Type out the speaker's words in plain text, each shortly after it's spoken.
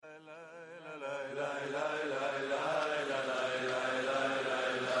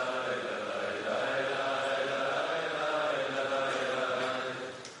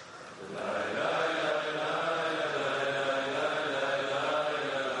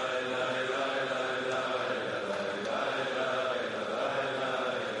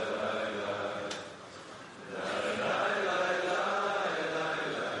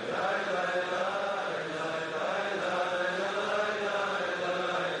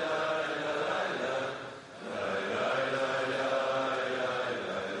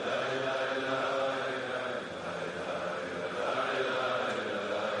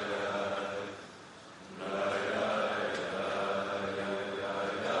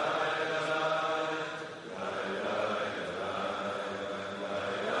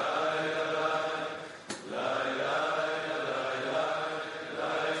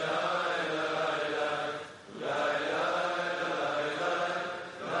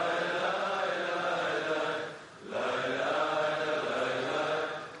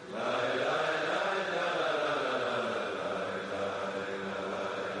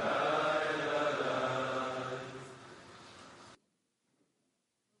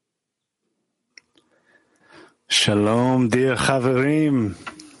Shalom, dear Chaverim.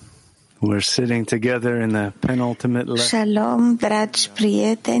 We're sitting together in the penultimate lesson. Shalom, dragi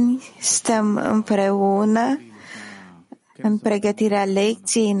prieteni. Stăm împreună în pregătirea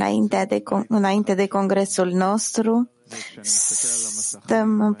lecției înainte de congresul nostru.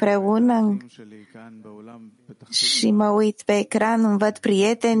 Stăm împreună și mă uit pe ecran, îmi văd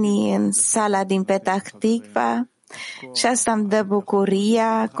prietenii în sala din Petah Tikva și asta îmi dă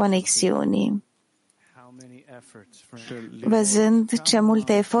bucuria conexiunii. Văzând ce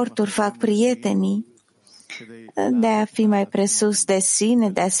multe eforturi fac prietenii de a fi mai presus de sine,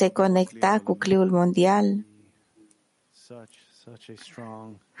 de a se conecta cu cliul mondial,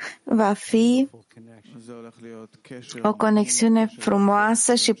 va fi o conexiune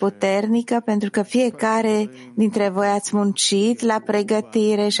frumoasă și puternică, pentru că fiecare dintre voi ați muncit la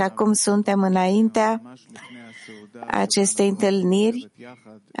pregătire și acum suntem înaintea acestei întâlniri,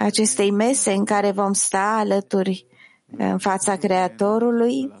 acestei mese în care vom sta alături în fața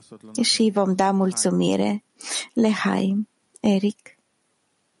Creatorului și vom da mulțumire. Lehaim, Eric.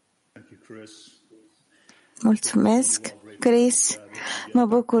 Mulțumesc, Chris. Mă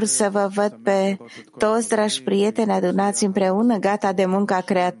bucur să vă văd pe toți, dragi prieteni, adunați împreună, gata de munca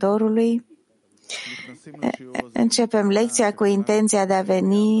Creatorului. Începem lecția cu intenția de a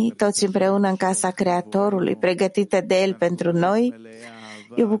veni toți împreună în casa Creatorului, pregătită de El pentru noi.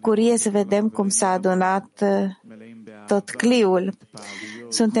 E o bucurie să vedem cum s-a adunat tot cliul.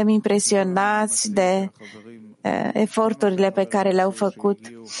 Suntem impresionați de eforturile pe care le-au făcut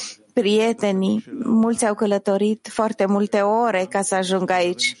prietenii. Mulți au călătorit foarte multe ore ca să ajungă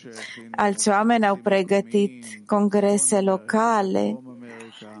aici. Alți oameni au pregătit congrese locale.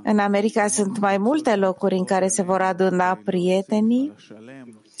 În America sunt mai multe locuri în care se vor aduna prietenii.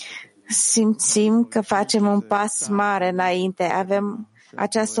 Simțim că facem un pas mare înainte. Avem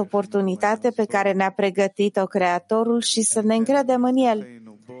această oportunitate pe care ne-a pregătit-o Creatorul și să ne încredem în El,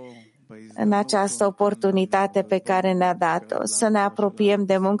 în această oportunitate pe care ne-a dat-o, să ne apropiem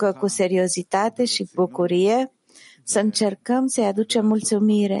de muncă cu seriozitate și bucurie, să încercăm să-i aducem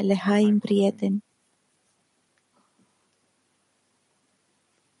mulțumire. Lehaim, prieteni!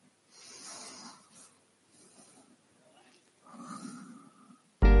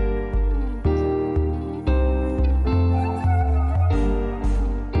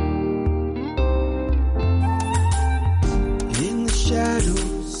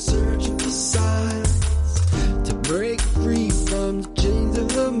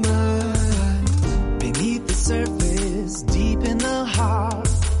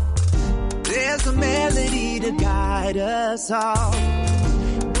 Guide us all.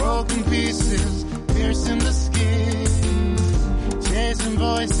 Broken pieces, piercing the skin, chasing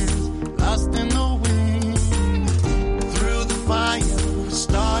voices, lost in the wind. Through the fire,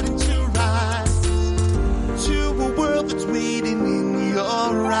 starting to rise to a world that's waiting in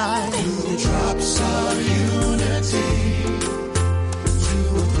your eyes. To the drops of unity, to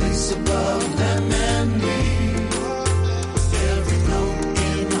a place above them and me. Every note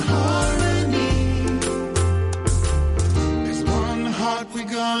in harmony. We're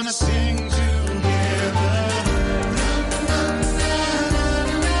gonna sing together.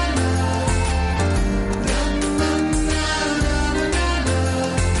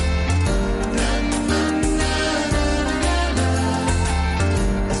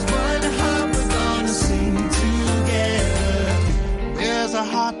 That's one heart we're gonna sing together. There's a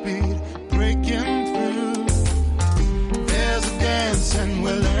heartbeat breaking through. There's a dance and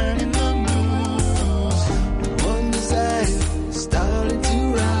we're learning the moves. One desire starting to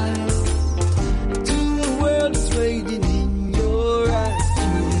rise to a world that's waiting in your eyes. To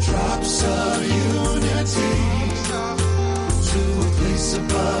the drops of unity, to a place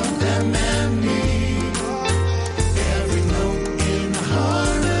above them and me. Every note in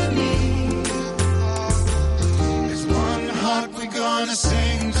harmony. There's one heart we're gonna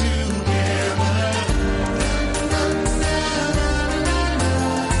sing together.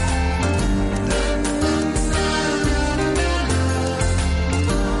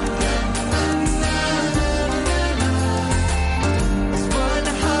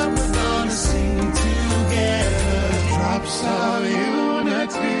 Of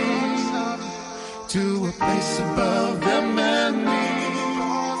unity, to a place above them and me.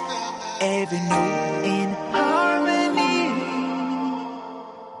 Every note in harmony.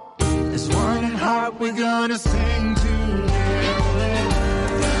 There's one heart we're gonna sing together.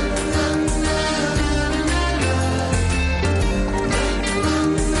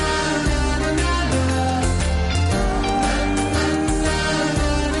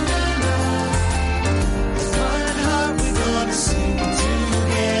 Sing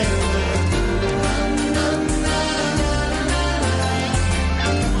together.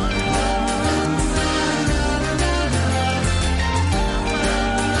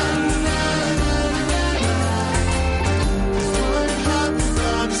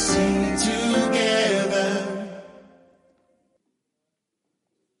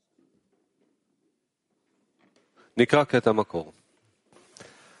 נקרא קטע מקור.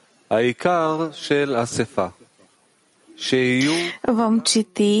 העיקר של אספה, שיהיו Vom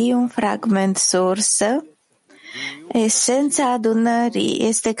citi un fragment sursă. Esența adunării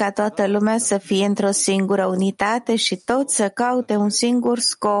este ca toată lumea să fie într-o singură unitate și toți să caute un singur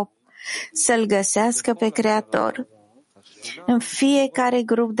scop, să-L găsească pe Creator. În fiecare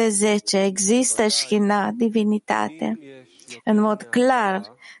grup de 10 există Shechina, divinitate. În mod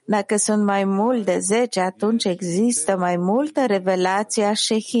clar, dacă sunt mai mult de 10, atunci există mai multă revelație a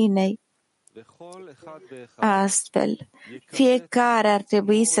Shechinei. Astfel, fiecare ar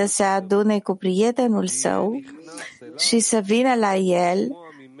trebui să se adune cu prietenul său și să vină la el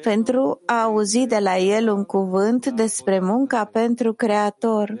pentru a auzi de la el un cuvânt despre munca pentru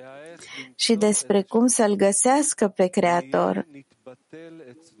Creator și despre cum să-L găsească pe Creator.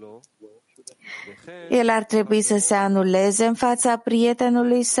 El ar trebui să se anuleze în fața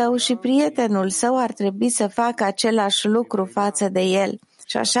prietenului său și prietenul său ar trebui să facă același lucru față de el.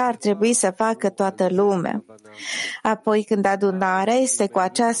 Și așa ar trebui să facă toată lumea. Apoi, când adunarea este cu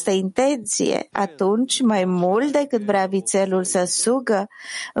această intenție, atunci, mai mult decât vrea vițelul să sugă,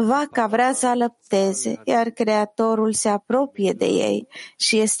 vaca vrea să alăpteze, iar Creatorul se apropie de ei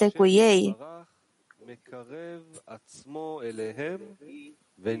și este cu ei.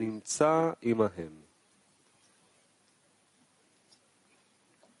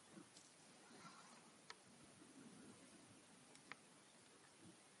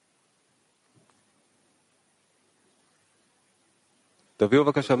 תביאו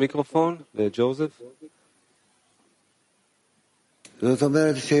בבקשה מיקרופון לג'וזף. זאת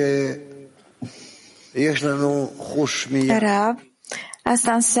אומרת שיש לנו חוש מיד. Rav,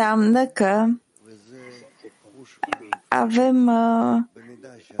 asta înseamnă că avem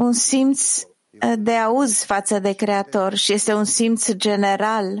un simț de auz față de Creator și este un simț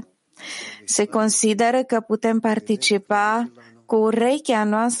general. Se consideră că putem participa cu urechea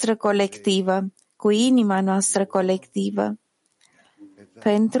noastră colectivă, cu inima noastră colectivă,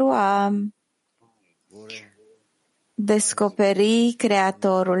 pentru a descoperi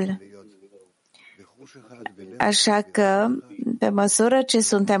Creatorul. Așa că, pe măsură ce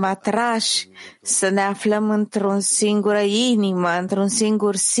suntem atrași să ne aflăm într-o singură inimă, într-un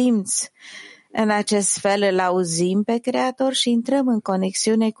singur simț, în acest fel îl auzim pe Creator și intrăm în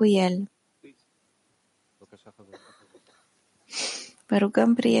conexiune cu El. Vă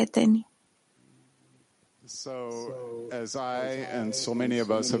rugăm, prieteni.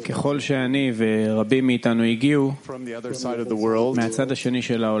 ככל שאני ורבים מאיתנו הגיעו מהצד השני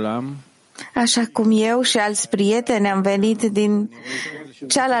של העולם, Așa cum eu și alți prieteni am venit din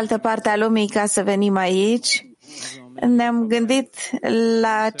cealaltă parte a lumii ca să venim aici, ne-am gândit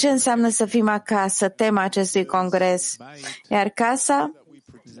la ce înseamnă să fim acasă, tema acestui congres. Iar casa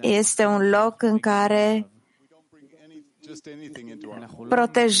este un loc în care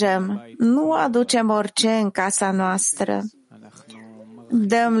protejăm. Nu aducem orice în casa noastră.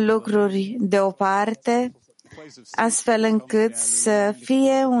 Dăm lucruri deoparte, astfel încât să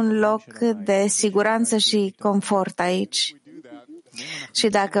fie un loc de siguranță și confort aici. Și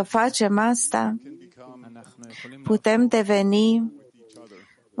dacă facem asta, putem deveni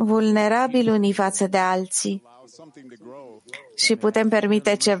vulnerabili unii față de alții și putem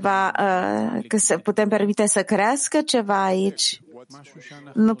permite putem permite să crească ceva aici.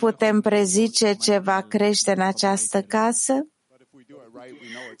 Nu putem prezice ce va crește în această casă,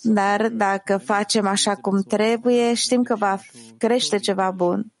 dar dacă facem așa cum trebuie, știm că va crește ceva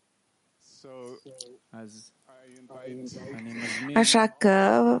bun. Așa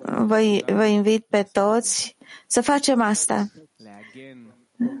că vă invit pe toți să facem asta.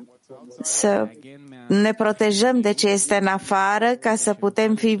 Să ne protejăm de ce este în afară ca să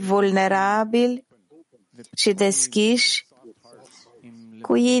putem fi vulnerabili și deschiși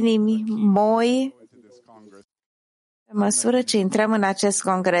cu inimi moi pe măsură ce intrăm în acest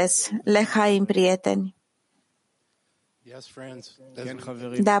congres. Lehaim, prieteni.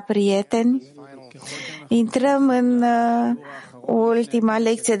 Da, prieteni. Intrăm în ultima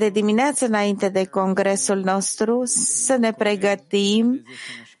lecție de dimineață înainte de congresul nostru, să ne pregătim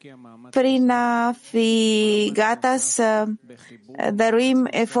prin a fi gata să dăruim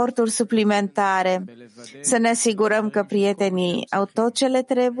eforturi suplimentare, să ne asigurăm că prietenii au tot ce le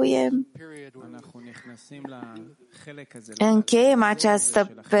trebuie. Încheiem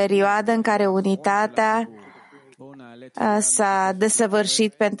această perioadă în care unitatea s-a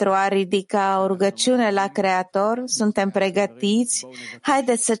desăvârșit pentru a ridica o rugăciune la Creator. Suntem pregătiți?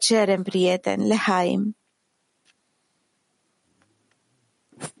 Haideți să cerem, prieteni, Lehaim.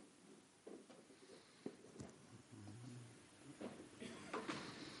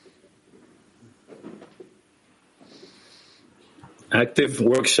 Active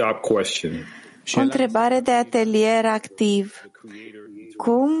workshop question. O întrebare de atelier activ.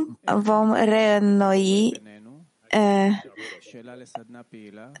 Cum vom reînnoi,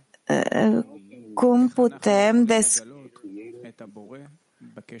 cum putem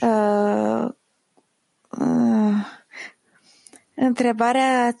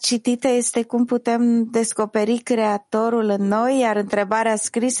întrebarea citită este cum putem descoperi Creatorul în noi, iar întrebarea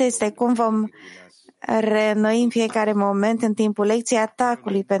scrisă este cum vom reînnoi în fiecare moment în timpul lecției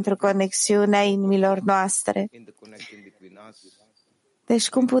atacului pentru conexiunea inimilor noastre. Deci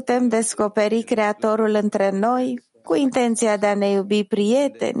cum putem descoperi Creatorul între noi cu intenția de a ne iubi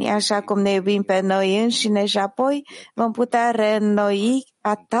prietenii, așa cum ne iubim pe noi înșine și apoi vom putea reînnoi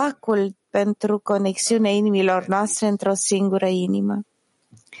atacul pentru conexiunea inimilor noastre într-o singură inimă.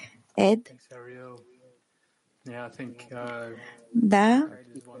 Ed? Da?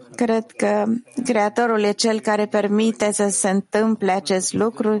 Cred că Creatorul e Cel care permite să se întâmple acest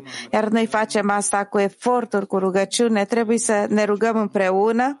lucru, iar noi facem asta cu eforturi, cu rugăciune. Trebuie să ne rugăm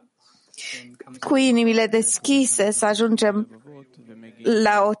împreună, cu inimile deschise, să ajungem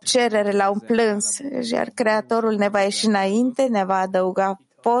la o cerere, la un plâns, iar Creatorul ne va ieși înainte, ne va adăuga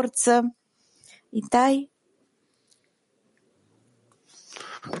forță. Itai?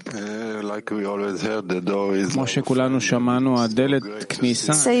 כמו שכולנו שמענו, הדלת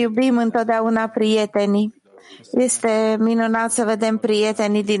כניסה. Să iubim întotdeauna prietenii. Este minunat să vedem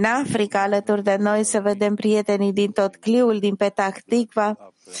prietenii din Africa alături de noi, să vedem prietenii din tot Cliul, din Petah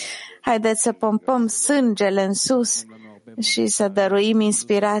Tikva. Haideți să pompăm sângele în sus și să dăruim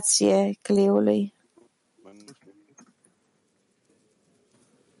inspirație Cliului.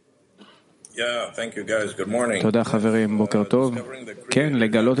 תודה חברים, בוקר טוב. כן,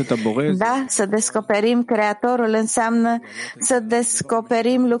 לגלות את הבורא. Da, să descoperim Creatorul înseamnă să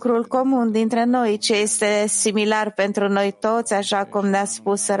descoperim lucrul comun dintre noi, ce este similar pentru noi toți, așa cum ne-a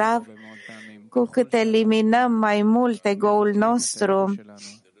spus Rav. Cu cât eliminăm mai mult ego-ul nostru,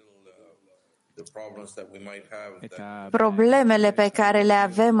 problemele pe care le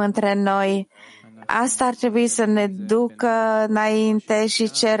avem între noi, asta ar trebui să ne ducă înainte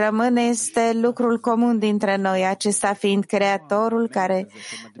și ce rămâne este lucrul comun dintre noi, acesta fiind Creatorul care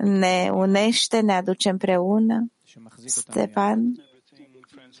ne unește, ne aduce împreună. Stefan?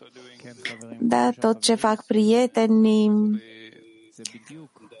 Da, tot ce fac prietenii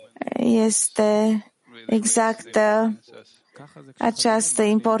este exact această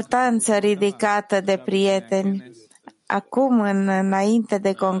importanță ridicată de prieteni. Acum, înainte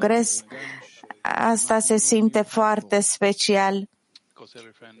de congres, asta se simte foarte special,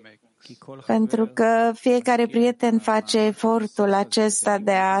 pentru că fiecare prieten face efortul acesta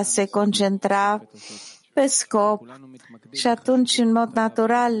de a se concentra pe scop și atunci, în mod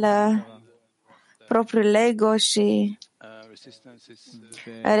natural, propriul ego și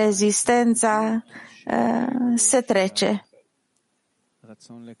rezistența se trece.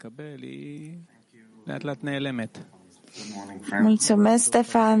 Mulțumesc,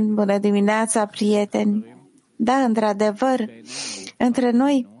 Stefan. Bună dimineața, prieteni. Da, într-adevăr, între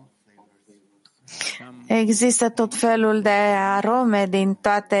noi există tot felul de arome din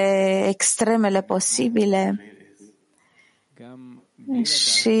toate extremele posibile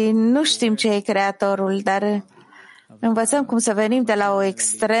și nu știm ce e Creatorul, dar învățăm cum să venim de la o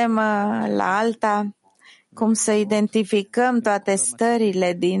extremă la alta, cum să identificăm toate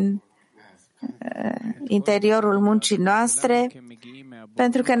stările din interiorul muncii noastre,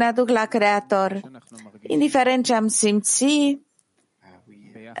 pentru că ne aduc la Creator. Indiferent ce am simțit,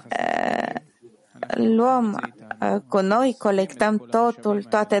 luăm cu noi, colectăm totul,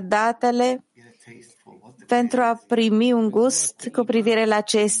 toate datele, pentru a primi un gust cu privire la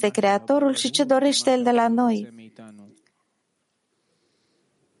ce este Creatorul și ce dorește El de la noi.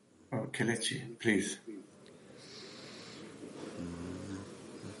 Kelechi, please.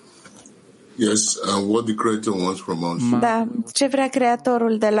 Yes, what the Creator wants from us. Da, ce vrea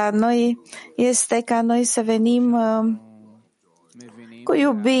Creatorul de la noi este ca noi să venim cu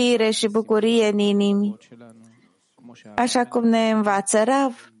iubire și bucurie în inimi, așa cum ne învață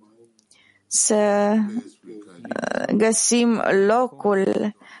Rav, să găsim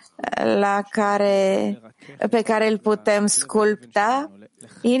locul pe care îl putem sculpta,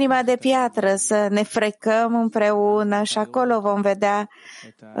 inima de piatră, să ne frecăm împreună și acolo vom vedea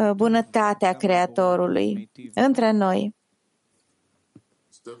bunătatea Creatorului între noi.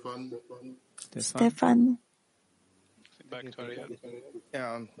 Stefan?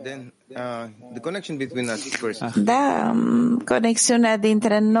 Da, conexiunea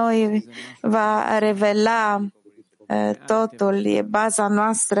dintre noi va revela totul, e baza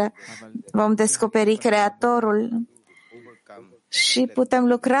noastră. Vom descoperi Creatorul, și putem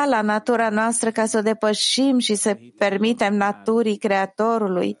lucra la natura noastră ca să o depășim și să permitem naturii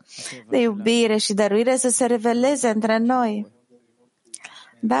Creatorului de iubire și dăruire să se reveleze între noi.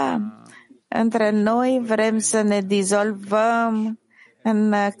 Da, între noi vrem să ne dizolvăm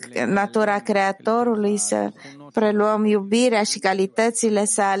în natura Creatorului, să preluăm iubirea și calitățile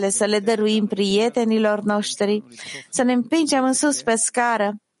sale, să le dăruim prietenilor noștri, să ne împingem în sus pe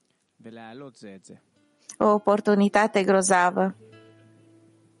scară. O oportunitate grozavă.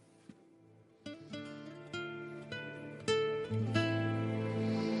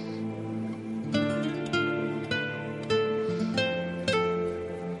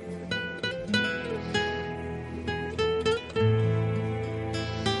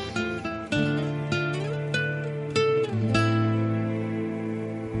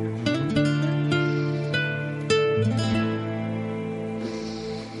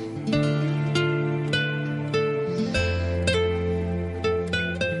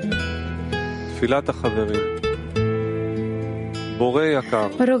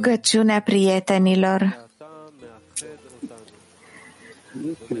 Rugăciunea prietenilor.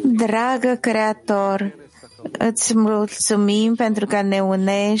 Dragă Creator, îți mulțumim pentru că ne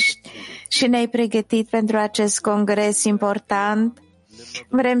unești și ne-ai pregătit pentru acest congres important.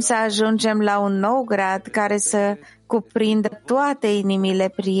 Vrem să ajungem la un nou grad care să cuprindă toate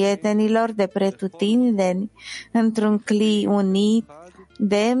inimile prietenilor de pretutindeni într-un cli unit,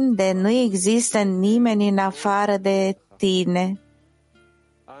 demn de nu există nimeni în afară de tine.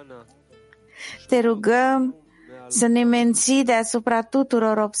 Te rugăm să ne menții deasupra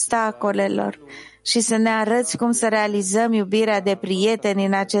tuturor obstacolelor și să ne arăți cum să realizăm iubirea de prieteni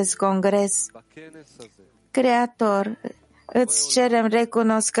în acest congres. Creator, îți cerem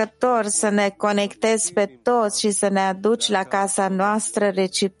recunoscător să ne conectezi pe toți și să ne aduci la casa noastră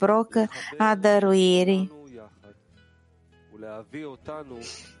reciprocă a dăruirii.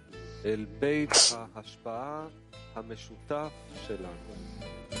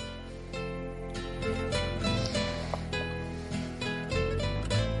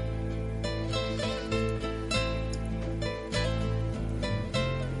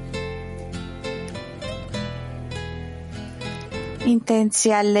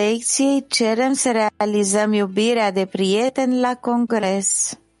 Intenția lecției: cerem să realizăm iubirea de prieteni la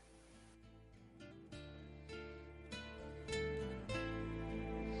congres.